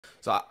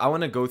So I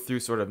want to go through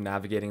sort of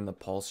navigating the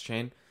Pulse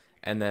chain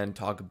and then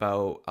talk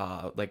about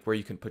like where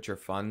you can put your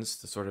funds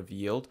to sort of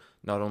yield,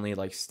 not only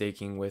like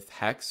staking with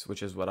Hex,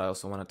 which is what I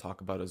also want to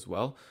talk about as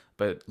well,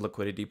 but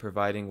liquidity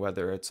providing,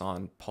 whether it's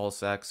on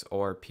PulseX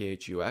or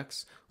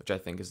PHUX, which I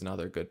think is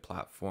another good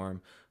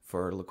platform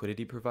for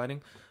liquidity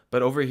providing.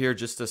 But over here,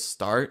 just to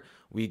start,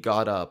 we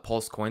got a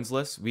Pulse Coins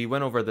list. We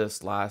went over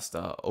this last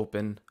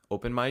open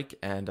mic,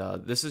 and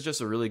this is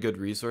just a really good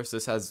resource.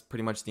 This has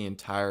pretty much the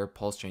entire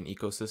Pulse chain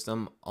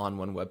ecosystem on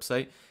one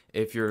website.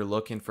 If you're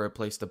looking for a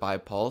place to buy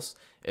Pulse,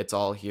 it's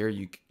all here.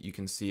 You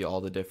can see all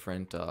the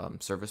different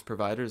service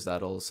providers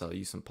that'll sell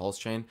you some Pulse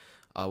chain,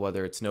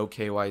 whether it's no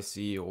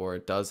KYC or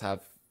it does have.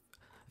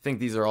 I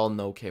think these are all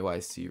no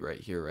KYC right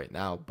here right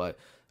now, but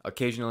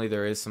occasionally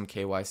there is some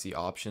KYC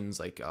options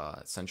like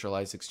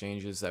centralized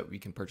exchanges that we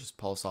can purchase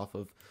Pulse off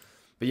of.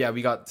 But yeah,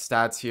 we got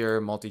stats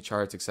here,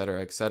 multi-charts,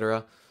 etc.,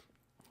 etc.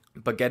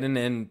 But getting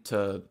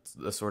into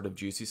the sort of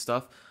juicy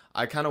stuff,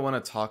 I kind of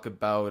want to talk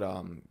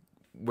about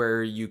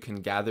where you can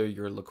gather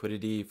your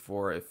liquidity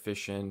for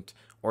efficient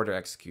order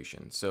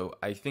execution. So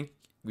I think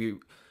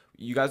you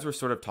guys were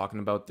sort of talking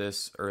about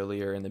this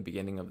earlier in the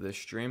beginning of this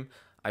stream.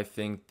 I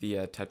think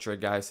the Tetra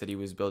guy said he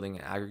was building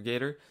an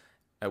aggregator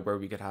where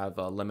we could have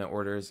limit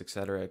orders,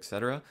 etc.,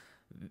 etc.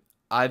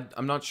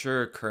 I'm not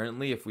sure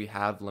currently if we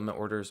have limit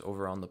orders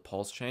over on the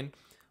Pulse chain,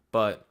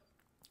 but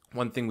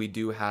one thing we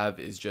do have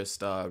is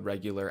just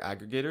regular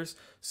aggregators.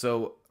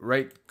 So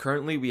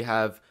currently we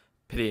have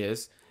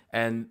Piraeus,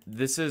 and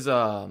this is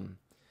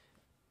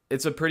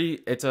it's a pretty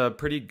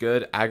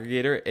good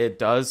aggregator. It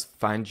does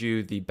find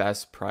you the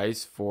best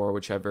price for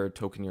whichever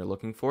token you're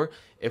looking for.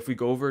 If we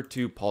go over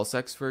to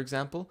PulseX, for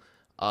example,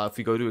 if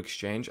we go to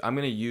exchange, I'm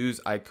going to use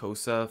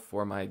Icosa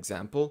for my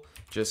example,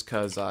 just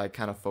because I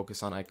kind of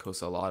focus on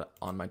Icosa a lot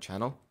on my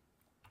channel.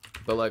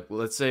 But like,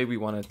 let's say we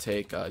want to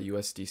take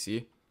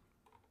USDC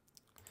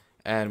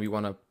and we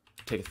want to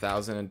take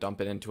 1,000 and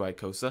dump it into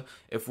Icosa.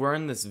 If we're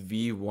in this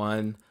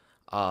V1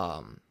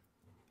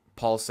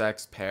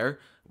 PulseX pair,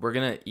 we're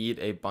going to eat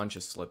a bunch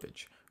of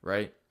slippage,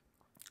 right?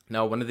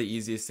 Now, one of the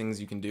easiest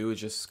things you can do is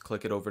just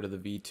click it over to the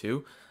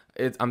V2.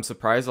 I'm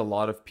surprised a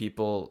lot of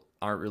people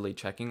aren't really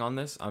checking on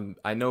this.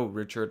 I know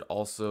Richard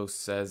also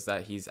says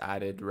that he's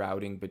added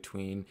routing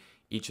between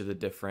each of the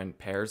different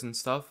pairs and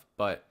stuff,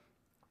 but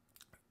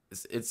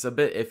it's a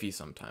bit iffy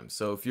sometimes.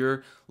 So if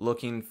you're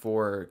looking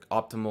for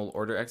optimal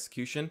order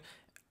execution,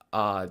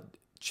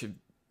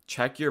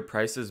 check your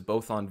prices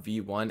both on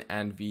V1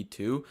 and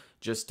V2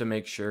 just to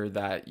make sure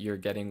that you're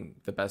getting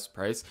the best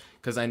price,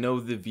 because I know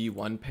the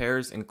V1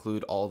 pairs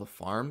include all the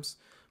farms,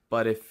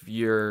 but if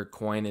your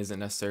coin isn't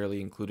necessarily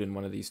included in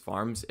one of these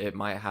farms, it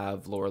might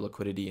have lower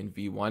liquidity in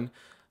V1.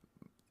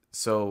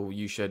 So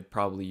you should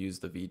probably use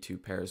the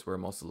V2 pairs where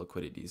most of the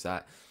liquidity is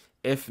at.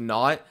 If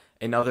not,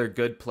 another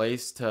good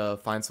place to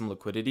find some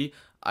liquidity,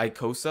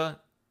 Icosa.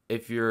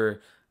 If you're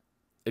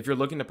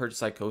looking to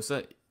purchase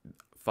Icosa,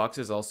 Fox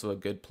is also a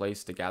good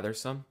place to gather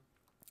some.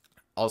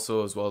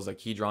 Also, as well as like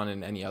Hedron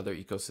and any other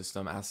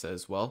ecosystem asset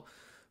as well.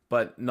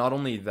 But not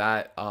only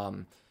that,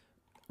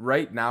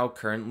 right now,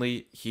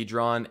 currently,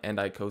 Hedron and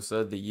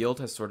Icosa, the yield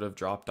has sort of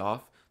dropped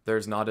off.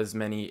 There's not as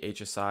many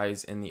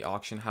HSIs in the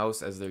auction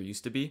house as there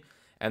used to be,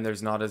 and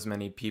there's not as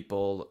many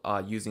people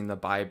using the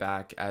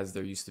buyback as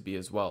there used to be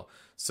as well.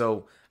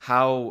 So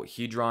how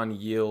Hedron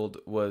yield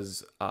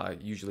was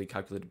usually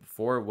calculated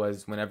before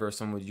was whenever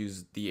someone would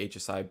use the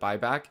HSI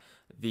buyback,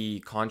 the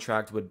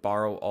contract would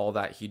borrow all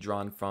that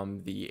Hedron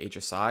from the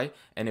HSI,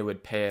 and it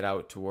would pay it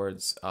out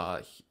towards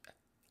Hedron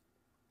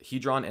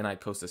and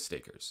Icosa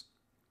stakers.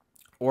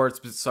 Or,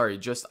 sorry,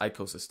 just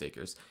Icosa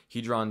stakers.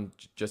 Hedron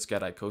just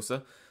get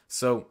Icosa.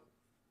 So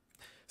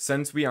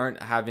since we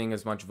aren't having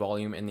as much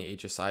volume in the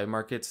HSI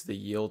markets, the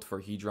yield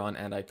for Hedron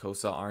and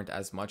Icosa aren't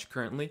as much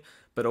currently.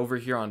 But over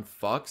here on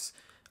Fux,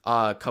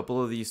 a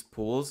couple of these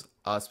pools,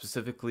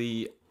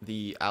 specifically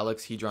the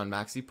Alex Hedron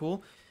Maxi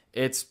pool,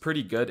 it's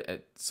pretty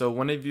good. So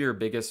one of your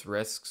biggest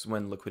risks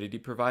when liquidity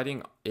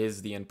providing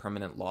is the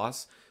impermanent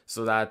loss.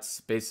 So that's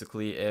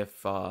basically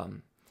if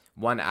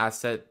one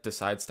asset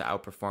decides to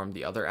outperform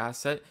the other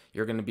asset,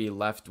 you're going to be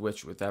left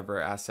with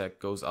whichever asset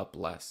goes up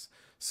less.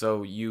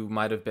 So you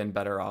might have been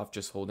better off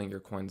just holding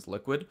your coins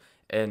liquid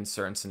in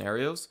certain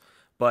scenarios.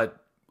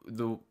 But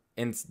the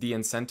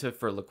incentive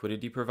for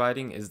liquidity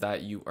providing is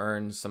that you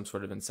earn some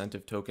sort of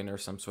incentive token or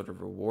some sort of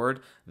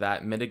reward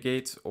that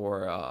mitigates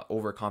or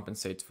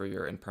overcompensates for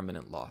your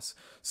impermanent loss.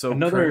 So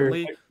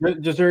currently,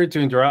 just sorry to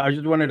interrupt, I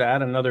just wanted to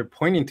add another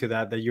point into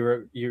that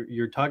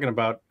you're talking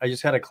about. I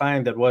just had a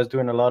client that was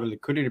doing a lot of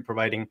liquidity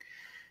providing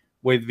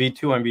with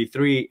V2 and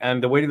V3,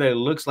 and the way that it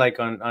looks like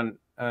on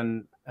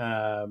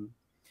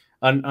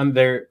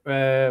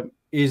there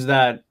is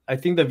that I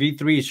think the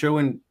V3 is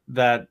showing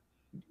that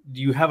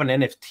you have an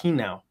NFT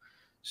now.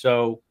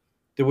 So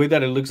the way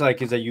that it looks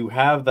like is that you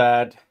have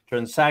that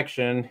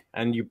transaction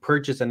and you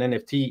purchase an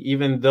NFT,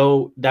 even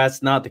though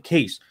that's not the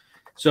case.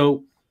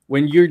 So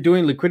when you're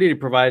doing liquidity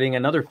providing,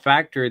 another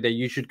factor that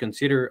you should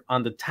consider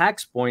on the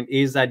tax point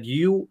is that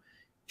you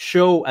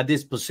show a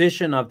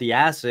disposition of the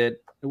asset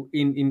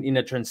in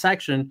a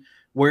transaction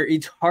where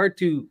it's hard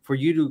for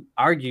you to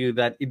argue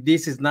that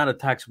this is not a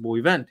taxable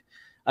event.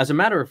 As a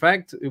matter of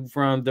fact,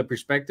 from the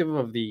perspective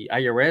of the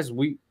IRS,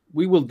 we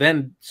will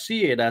then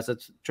see it as a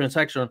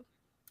transaction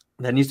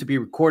that needs to be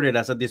recorded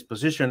as a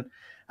disposition.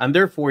 And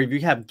therefore, if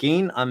you have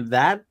gain on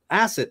that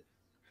asset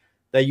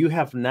that you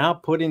have now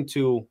put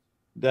into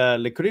the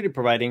liquidity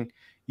providing,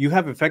 you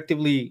have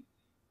effectively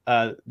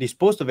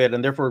disposed of it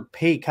and therefore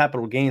pay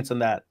capital gains on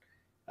that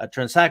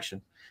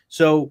transaction.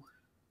 So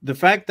the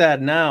fact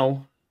that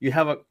now you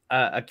have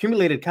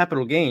accumulated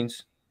capital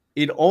gains,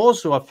 it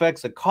also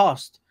affects the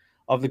cost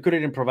of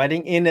liquidity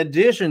providing in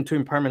addition to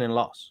impermanent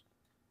loss.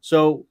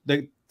 So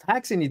the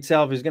tax in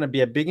itself is going to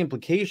be a big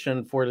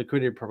implication for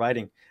liquidity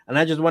providing. And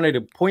I just wanted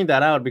to point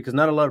that out because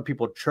not a lot of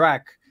people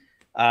track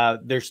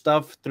their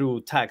stuff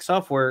through tax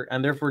software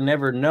and therefore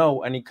never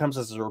know. And it comes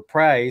as a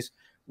surprise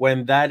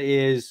when that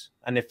is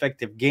an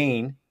effective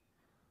gain.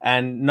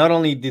 And not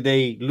only did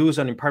they lose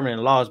on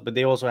impermanent loss, but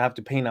they also have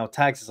to pay now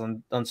taxes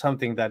on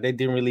something that they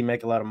didn't really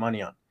make a lot of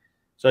money on.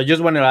 So I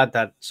just wanted to add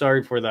that.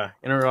 Sorry for the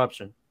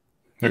interruption.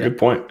 Yeah. Good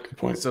point. Good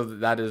point. So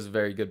that is a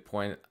very good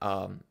point.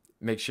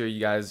 Make sure you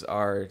guys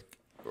are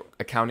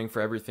accounting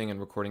for everything and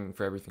recording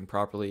for everything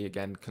properly.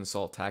 Again,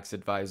 consult tax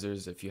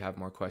advisors if you have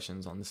more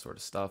questions on this sort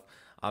of stuff.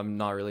 I'm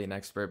not really an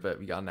expert, but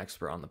we got an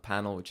expert on the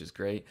panel, which is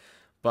great.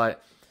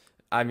 But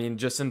I mean,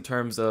 just in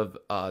terms of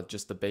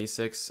just the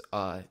basics,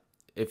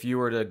 if you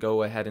were to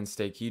go ahead and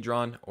stake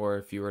Hedron, or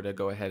if you were to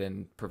go ahead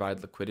and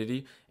provide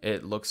liquidity,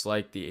 it looks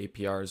like the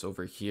APRs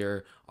over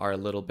here are a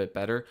little bit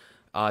better,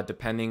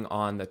 depending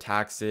on the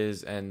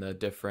taxes and the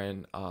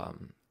different,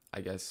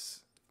 I guess,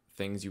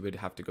 things you would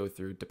have to go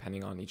through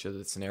depending on each of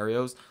the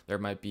scenarios. There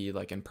might be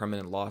like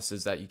impermanent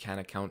losses that you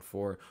can't account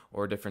for,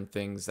 or different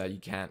things that you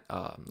can't,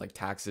 like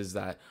taxes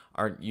that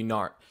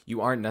you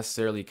aren't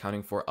necessarily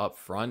accounting for up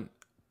front.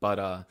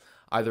 But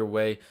either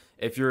way,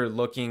 if you're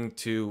looking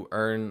to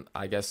earn,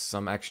 I guess,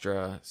 some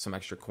extra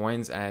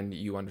coins and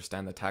you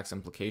understand the tax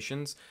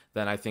implications,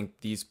 then I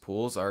think these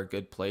pools are a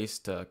good place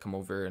to come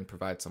over and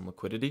provide some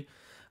liquidity.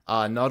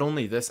 Not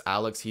only this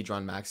Alex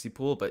Hedron Maxi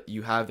pool, but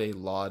you have a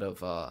lot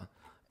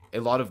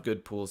of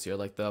good pools here,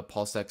 like the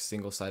PulseX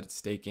single-sided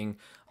staking.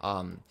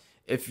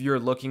 If you're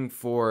looking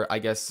for, I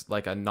guess,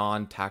 like a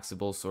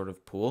non-taxable sort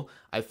of pool,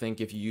 I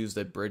think if you use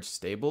the bridge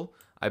stable,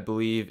 I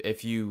believe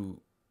if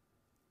you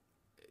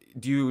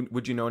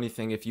would you know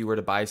anything if you were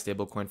to buy a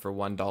stablecoin for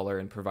 $1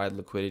 and provide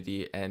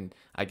liquidity and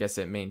I guess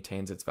it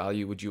maintains its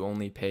value, would you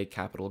only pay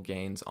capital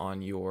gains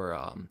on your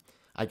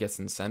I guess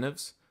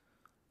incentives?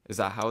 Is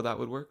that how that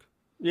would work?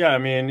 Yeah, I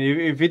mean,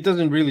 if it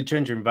doesn't really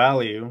change in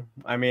value,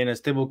 I mean, a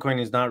stablecoin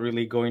is not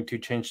really going to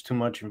change too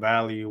much in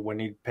value when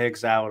it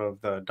pegs out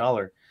of the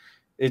dollar.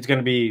 It's going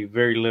to be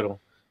very little.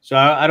 So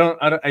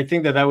I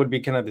think that would be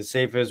kind of the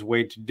safest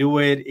way to do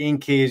it in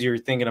case you're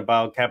thinking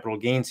about capital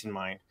gains in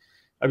mind.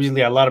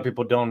 Obviously, a lot of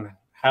people don't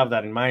have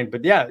that in mind,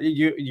 but yeah,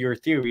 your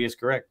theory is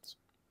correct.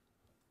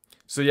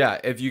 So yeah,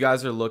 if you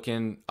guys are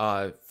looking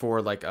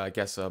for like, I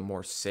guess, a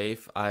more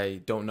safe,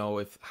 I don't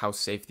know how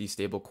safe these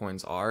stable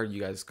coins are.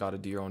 You guys got to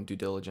do your own due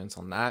diligence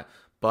on that.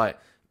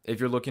 But if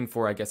you're looking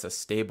for, I guess, a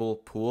stable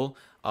pool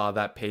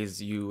that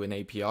pays you an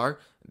APR,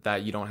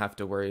 that you don't have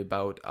to worry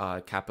about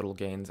capital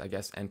gains, I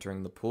guess,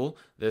 entering the pool,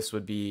 this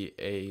would be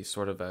a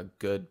sort of a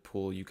good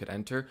pool you could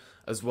enter,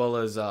 as well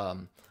as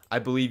I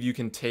believe you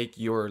can take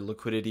your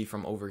liquidity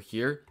from over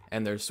here,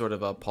 and there's sort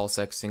of a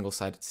PulseX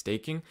single-sided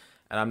staking.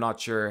 And I'm not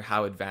sure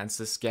how advanced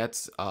this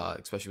gets,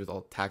 especially with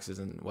all taxes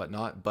and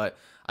whatnot. But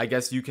I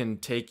guess you can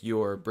take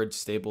your bridge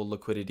stable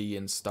liquidity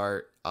and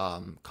start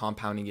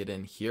compounding it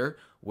in here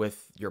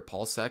with your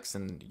PulseX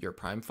and your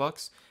Prime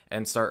Flux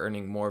and start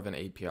earning more of an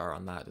APR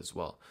on that as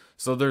well.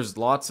 So there's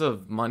lots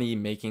of money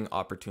making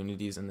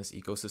opportunities in this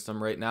ecosystem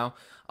right now,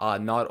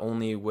 not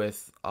only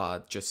with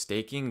just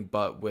staking,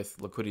 but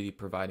with liquidity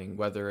providing,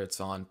 whether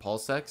it's on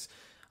PulseX,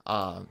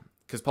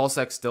 because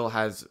PulseX still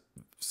has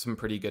some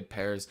pretty good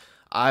pairs.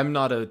 I'm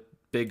not a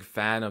big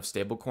fan of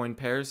stablecoin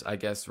pairs. I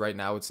guess right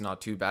now it's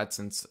not too bad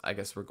since I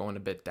guess we're going a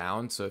bit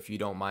down. So if you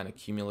don't mind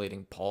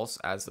accumulating Pulse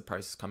as the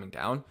price is coming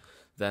down,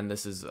 then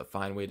this is a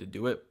fine way to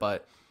do it.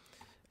 But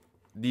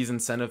these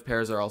incentive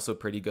pairs are also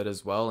pretty good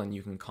as well, and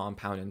you can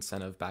compound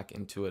incentive back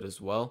into it as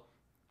well.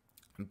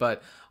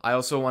 But I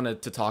also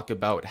wanted to talk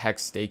about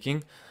hex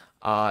staking.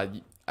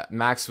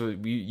 Max,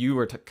 you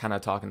were kind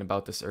of talking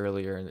about this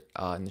earlier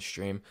in the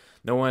stream.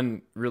 No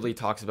one really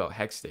talks about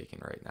hex staking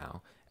right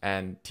now.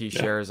 And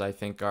T-shares, I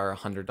think, are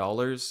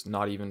 $100,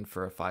 not even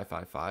for a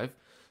 555.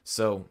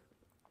 So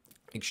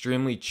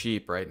extremely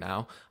cheap right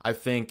now. I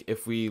think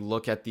if we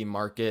look at the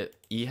market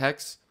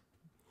eHex,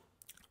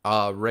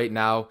 right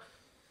now,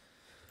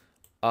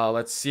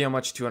 let's see how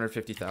much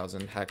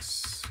 250,000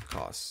 hex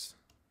costs.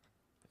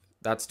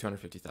 That's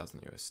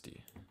 250,000 USD.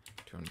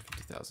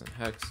 250,000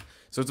 hex.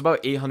 So it's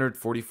about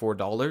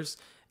 $844.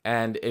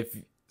 And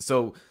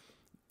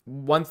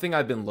one thing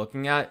I've been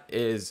looking at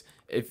is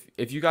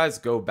if you guys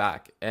go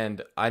back,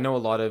 and I know a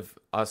lot of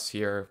us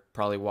here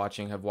probably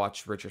watching have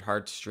watched Richard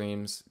Hart's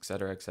streams,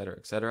 etc., etc.,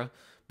 etc.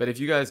 But if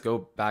you guys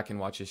go back and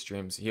watch his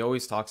streams, he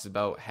always talks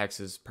about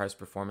Hex's price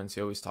performance.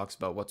 He always talks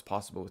about what's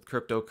possible with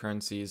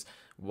cryptocurrencies,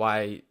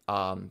 why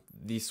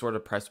these sort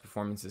of price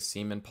performances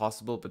seem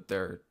impossible, but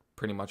they're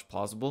pretty much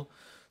plausible.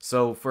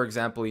 So, for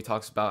example, he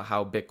talks about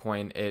how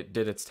Bitcoin, it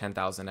did its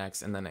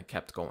 10,000x and then it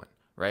kept going,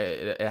 right?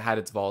 It had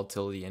its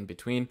volatility in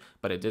between,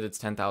 but it did its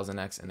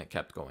 10,000x and it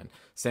kept going.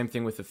 Same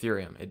thing with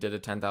Ethereum. It did a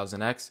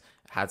 10,000x,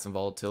 had some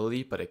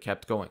volatility, but it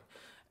kept going.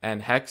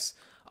 And Hex,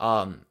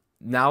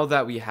 now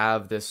that we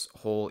have this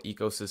whole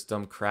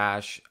ecosystem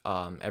crash,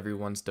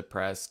 everyone's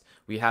depressed,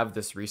 we have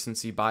this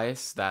recency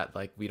bias that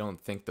like we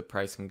don't think the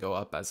price can go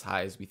up as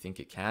high as we think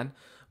it can.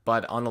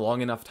 But on a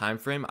long enough time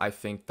frame, I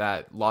think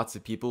that lots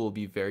of people will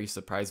be very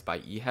surprised by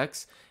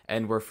eHex,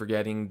 and we're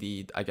forgetting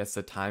the, I guess,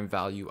 the time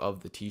value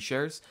of the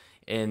T-shares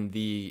in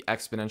the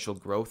exponential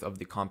growth of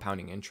the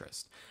compounding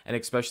interest. And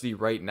especially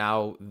right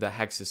now, the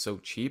Hex is so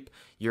cheap,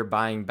 you're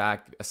buying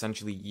back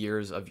essentially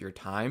years of your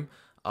time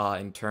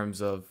in terms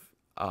of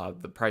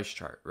the price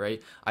chart,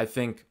 right? I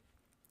think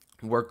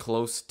we're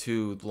close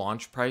to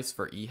launch price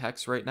for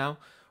eHex right now,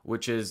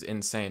 which is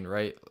insane,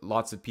 right?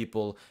 Lots of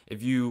people,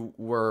 if you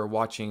were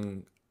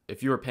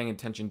paying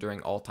attention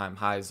during all-time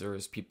highs, there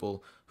was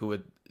people who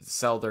would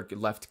sell their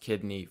left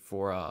kidney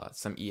for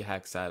some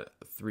eHex at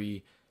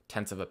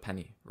 0.3 of a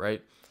penny,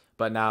 right?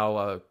 But now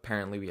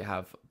apparently we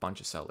have a bunch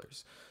of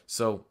sellers.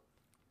 So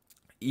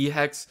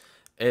eHex,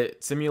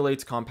 it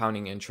simulates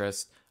compounding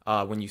interest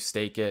when you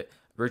stake it.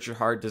 Richard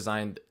Hart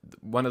designed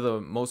one of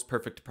the most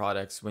perfect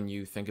products when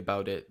you think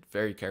about it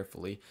very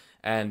carefully.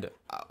 And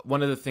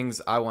one of the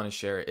things I want to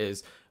share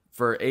is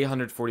for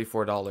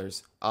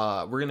 $844,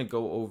 we're going to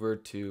go over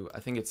to,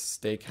 I think it's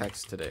Stake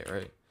Hex today,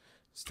 right?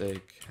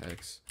 Stake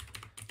Hex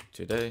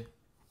today.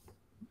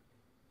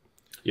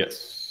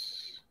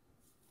 Yes.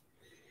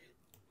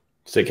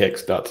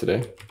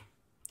 StakeHex.today.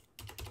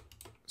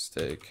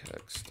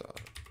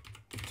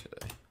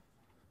 StakeHex.today.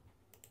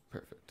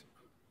 Perfect.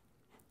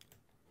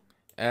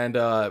 And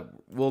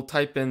we'll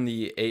type in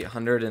the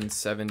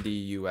 870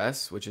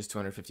 US, which is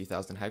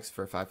 250,000 hex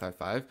for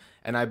 555.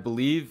 And I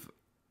believe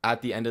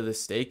at the end of the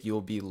stake,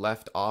 you'll be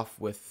left off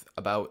with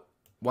about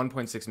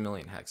 1.6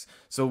 million hex.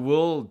 So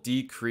we'll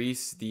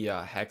decrease the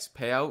hex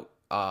payout.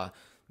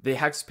 The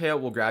hex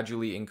payout will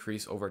gradually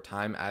increase over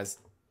time as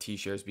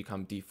T-shares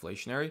become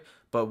deflationary,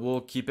 but we'll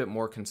keep it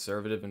more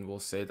conservative and we'll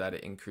say that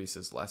it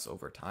increases less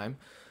over time.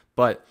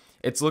 But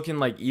it's looking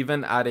like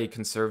even at a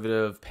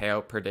conservative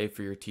payout per day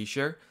for your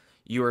T-share,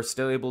 you are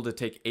still able to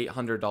take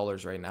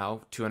 $800 right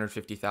now,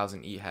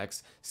 250,000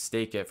 eHex,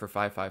 stake it for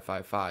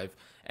 5555,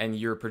 and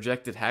your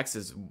projected hex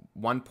is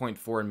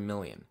 1.4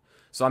 million.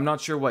 So I'm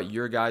not sure what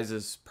your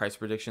guys' price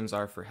predictions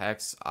are for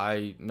hex.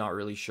 I'm not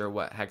really sure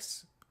what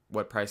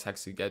price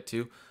hex you get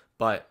to,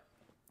 but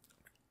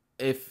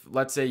if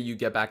let's say you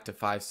get back to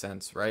 5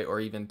 cents, right, or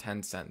even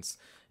 10 cents,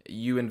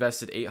 you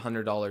invested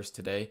 $800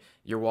 today,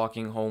 you're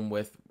walking home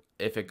with,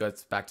 if it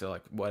gets back to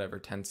like whatever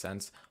 10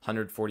 cents,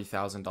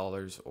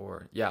 $140,000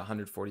 or yeah,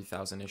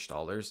 $140,000-ish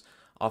dollars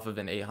off of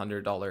an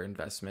 $800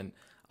 investment.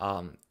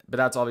 But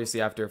that's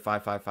obviously after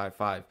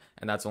 5555,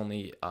 and that's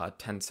only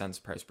 10 cents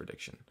price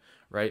prediction,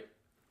 right?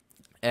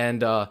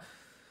 And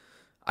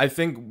I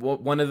think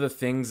one of the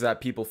things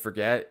that people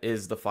forget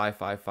is the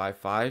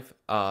 5555.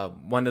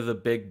 One of the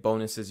big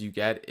bonuses you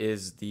get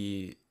is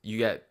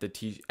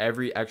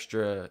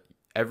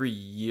every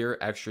year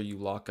extra you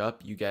lock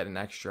up, you get an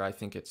extra, I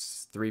think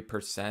it's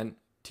 3%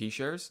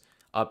 T-shares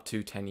up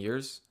to 10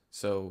 years.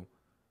 So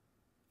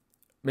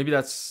maybe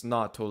that's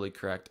not totally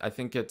correct. I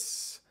think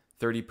it's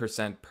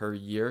 30% per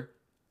year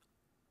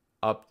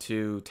up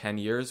to 10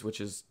 years, which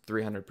is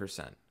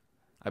 300%.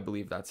 I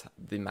believe that's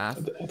the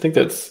math. I think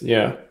that's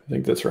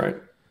right.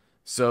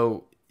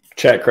 So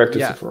chat, correct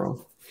us if we're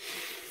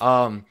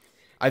wrong.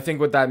 I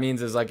think what that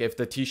means is like if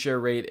the T-share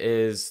rate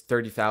is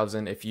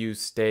 30,000, if you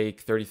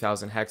stake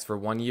 30,000 hex for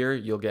 1 year,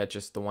 you'll get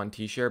just the one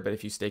T-share. But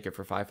if you stake it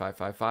for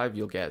 5555,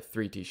 you'll get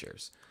 3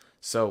 T-shares.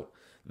 So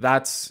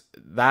that's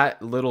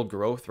that little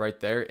growth right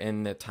there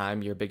in the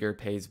time your bigger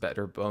pays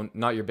better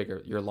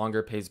your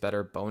longer pays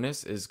better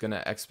bonus is going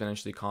to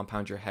exponentially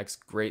compound your hex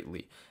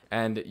greatly.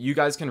 And you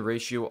guys can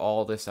ratio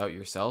all this out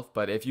yourself.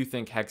 But if you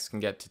think hex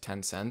can get to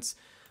 10 cents,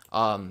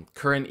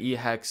 current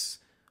eHex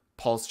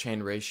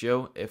PulseChain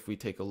ratio, if we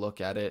take a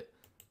look at it,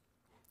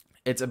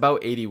 it's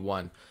about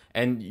 81.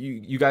 And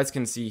you guys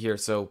can see here,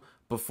 so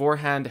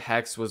beforehand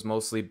hex was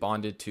mostly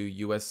bonded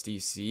to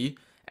USDC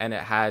and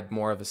it had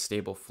more of a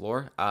stable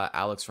floor.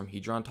 Alex from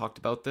Hedron talked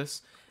about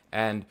this,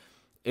 and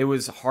it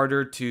was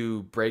harder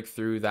to break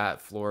through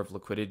that floor of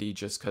liquidity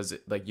just because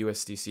like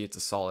USDC, it's a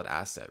solid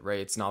asset, right?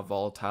 It's not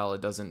volatile, it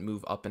doesn't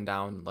move up and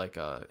down like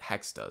a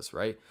hex does,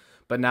 right?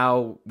 But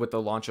now with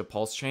the launch of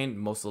PulseChain,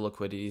 most of the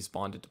liquidity is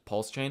bonded to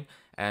PulseChain.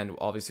 And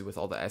obviously with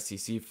all the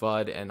SEC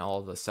FUD and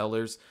all the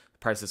sellers,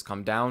 prices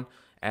come down.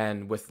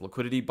 And with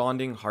liquidity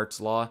bonding,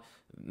 Hart's Law,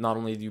 not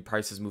only do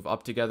prices move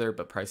up together,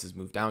 but prices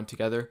move down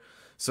together.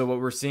 So what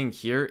we're seeing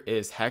here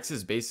is Hex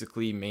is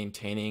basically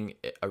maintaining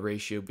a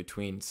ratio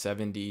between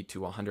 70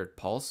 to 100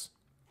 pulse.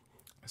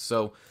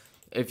 So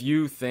if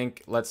you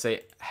think, let's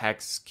say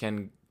Hex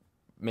can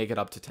make it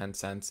up to 10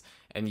 cents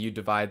and you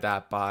divide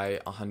that by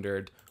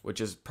 100,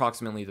 which is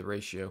approximately the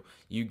ratio,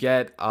 you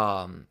get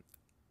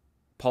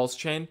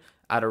PulseChain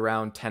at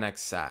around 10x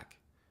SAC,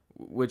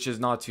 which is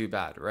not too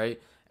bad,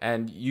 right?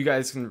 And you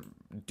guys can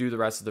do the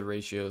rest of the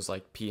ratios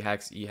like P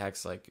hex, E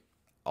hex, like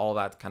all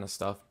that kind of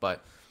stuff.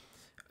 But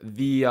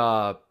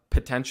the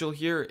potential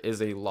here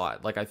is a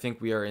lot. Like I think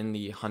we are in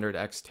the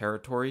 100x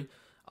territory,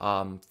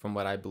 from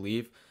what I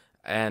believe.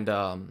 And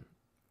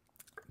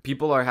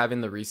people are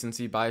having the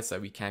recency bias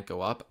that we can't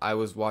go up. I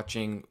was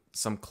watching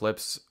some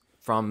clips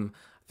from,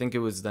 I think it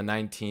was the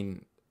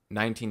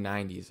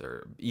 1990s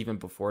or even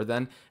before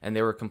then, and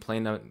they were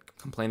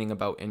complaining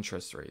about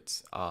interest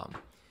rates.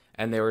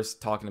 And they were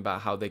talking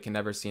about how they can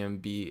never see them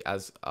be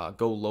as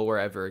go lower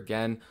ever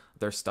again.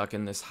 They're stuck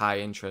in this high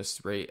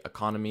interest rate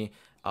economy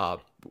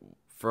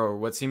for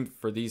what seemed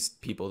for these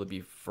people to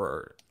be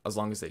for as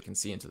long as they can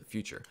see into the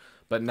future.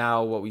 But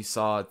now what we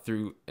saw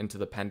through into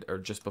the or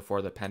just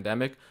before the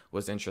pandemic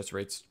was interest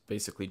rates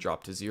basically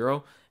dropped to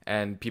zero,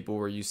 and people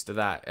were used to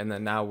that. And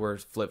then now we're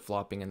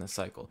flip-flopping in the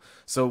cycle.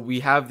 So we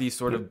have these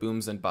sort of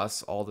booms and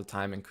busts all the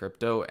time in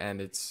crypto, and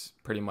it's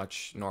pretty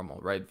much normal,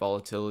 right?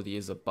 Volatility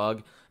is a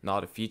bug,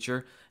 not a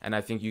feature. And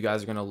I think you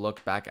guys are going to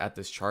look back at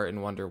this chart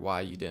and wonder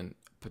why you didn't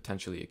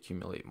potentially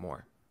accumulate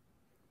more.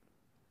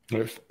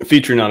 A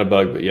feature, not a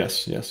bug, but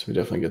yes, we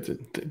definitely get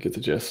the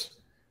gist.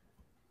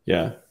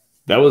 Yeah.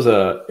 That was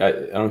I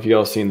don't know if you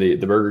all seen the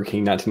Burger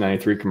King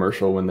 1993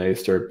 commercial when they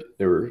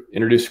were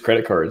introduced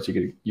credit cards. You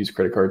could use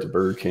credit cards at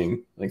Burger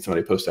King. I think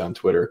somebody posted on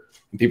Twitter,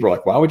 and people were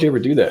like, "Why would you ever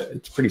do that?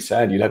 It's pretty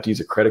sad. You'd have to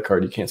use a credit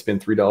card. You can't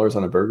spend $3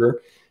 on a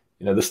burger.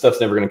 You know, this stuff's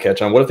never going to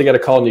catch on. What if they got to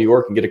call New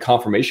York and get a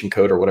confirmation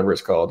code or whatever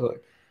it's called?"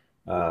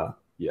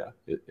 Yeah,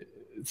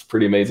 it's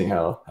pretty amazing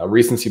how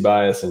recency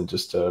bias and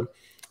just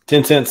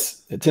 10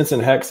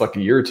 cent hex like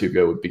a year or two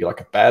ago would be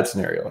like a bad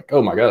scenario. Like,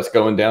 oh my God, it's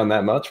going down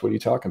that much. What are you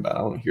talking about? I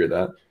don't want to hear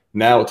that.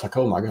 Now it's like,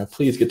 oh my God,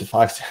 please get to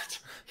 5 cents.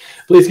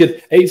 Please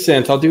get 8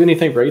 cents. I'll do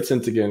anything for 8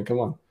 cents again. Come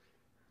on.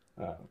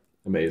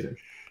 Amazing.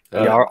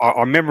 Yeah,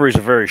 our memories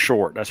are very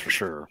short. That's for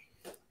sure.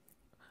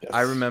 Yes.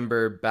 I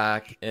remember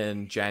back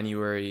in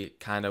January,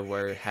 kind of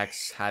where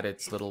Hex had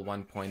its little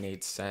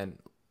 1.8 cent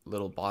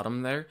little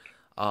bottom there.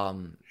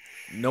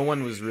 No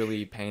one was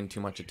really paying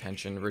too much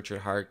attention.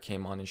 Richard Hart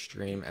came on his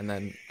stream, and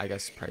then I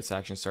guess price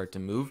action started to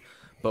move.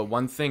 But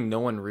one thing no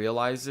one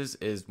realizes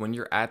is when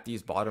you're at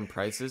these bottom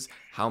prices,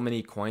 how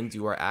many coins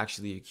you are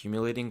actually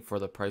accumulating for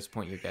the price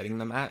point you're getting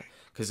them at.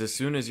 Because as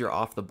soon as you're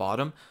off the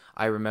bottom,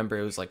 I remember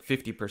it was like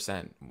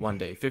 50% one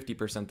day,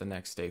 50% the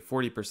next day,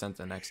 40%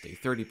 the next day,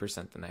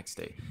 30% the next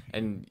day.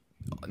 And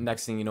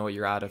next thing you know,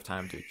 you're out of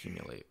time to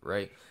accumulate,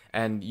 right?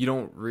 And you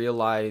don't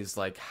realize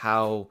like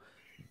how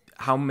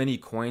many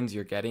coins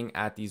you're getting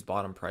at these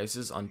bottom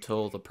prices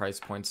until the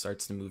price point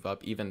starts to move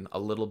up even a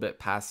little bit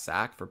past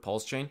SAC for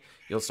PulseChain.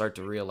 You'll start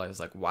to realize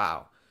like,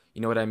 wow,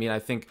 you know what I mean? I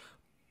think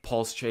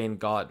PulseChain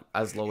got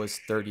as low as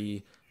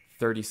 30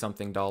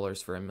 something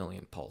dollars for 1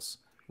 million pulse,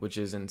 which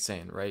is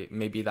insane, right?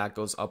 Maybe that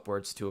goes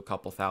upwards to a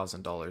couple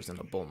 $1,000s in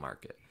the bull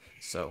market.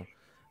 So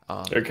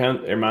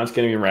their minds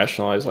can't even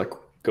rationalize like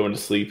going to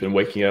sleep and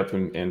waking up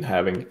and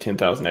having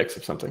 10,000x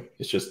of something.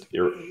 It's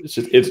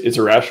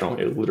irrational.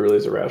 It literally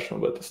is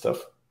irrational, but the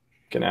stuff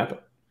can happen.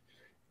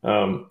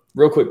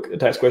 Real quick, a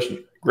tax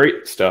question.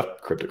 Great stuff,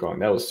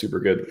 CryptoCoin. That was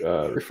super good.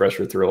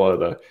 Refresher through a lot of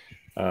the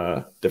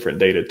different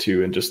data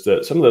too, and just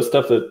some of the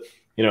stuff that,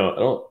 you know, I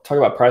don't talk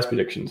about price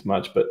predictions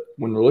much, but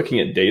when we're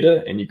looking at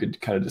data and you could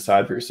kind of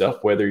decide for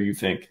yourself whether you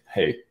think,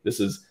 hey, this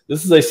is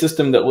a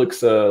system that looks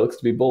to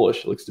be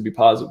bullish, looks to be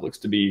positive, looks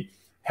to be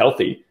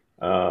healthy,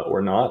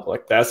 or not.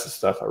 Like that's the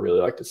stuff I really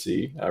like to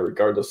see,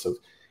 regardless of,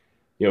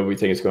 you know, we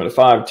think it's going to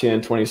 5,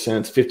 10, 20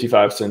 cents,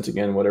 55 cents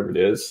again, whatever it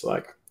is.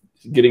 Like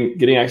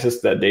getting access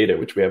to that data,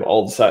 which we have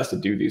all the sites to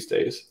do these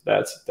days,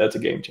 that's a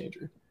game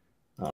changer.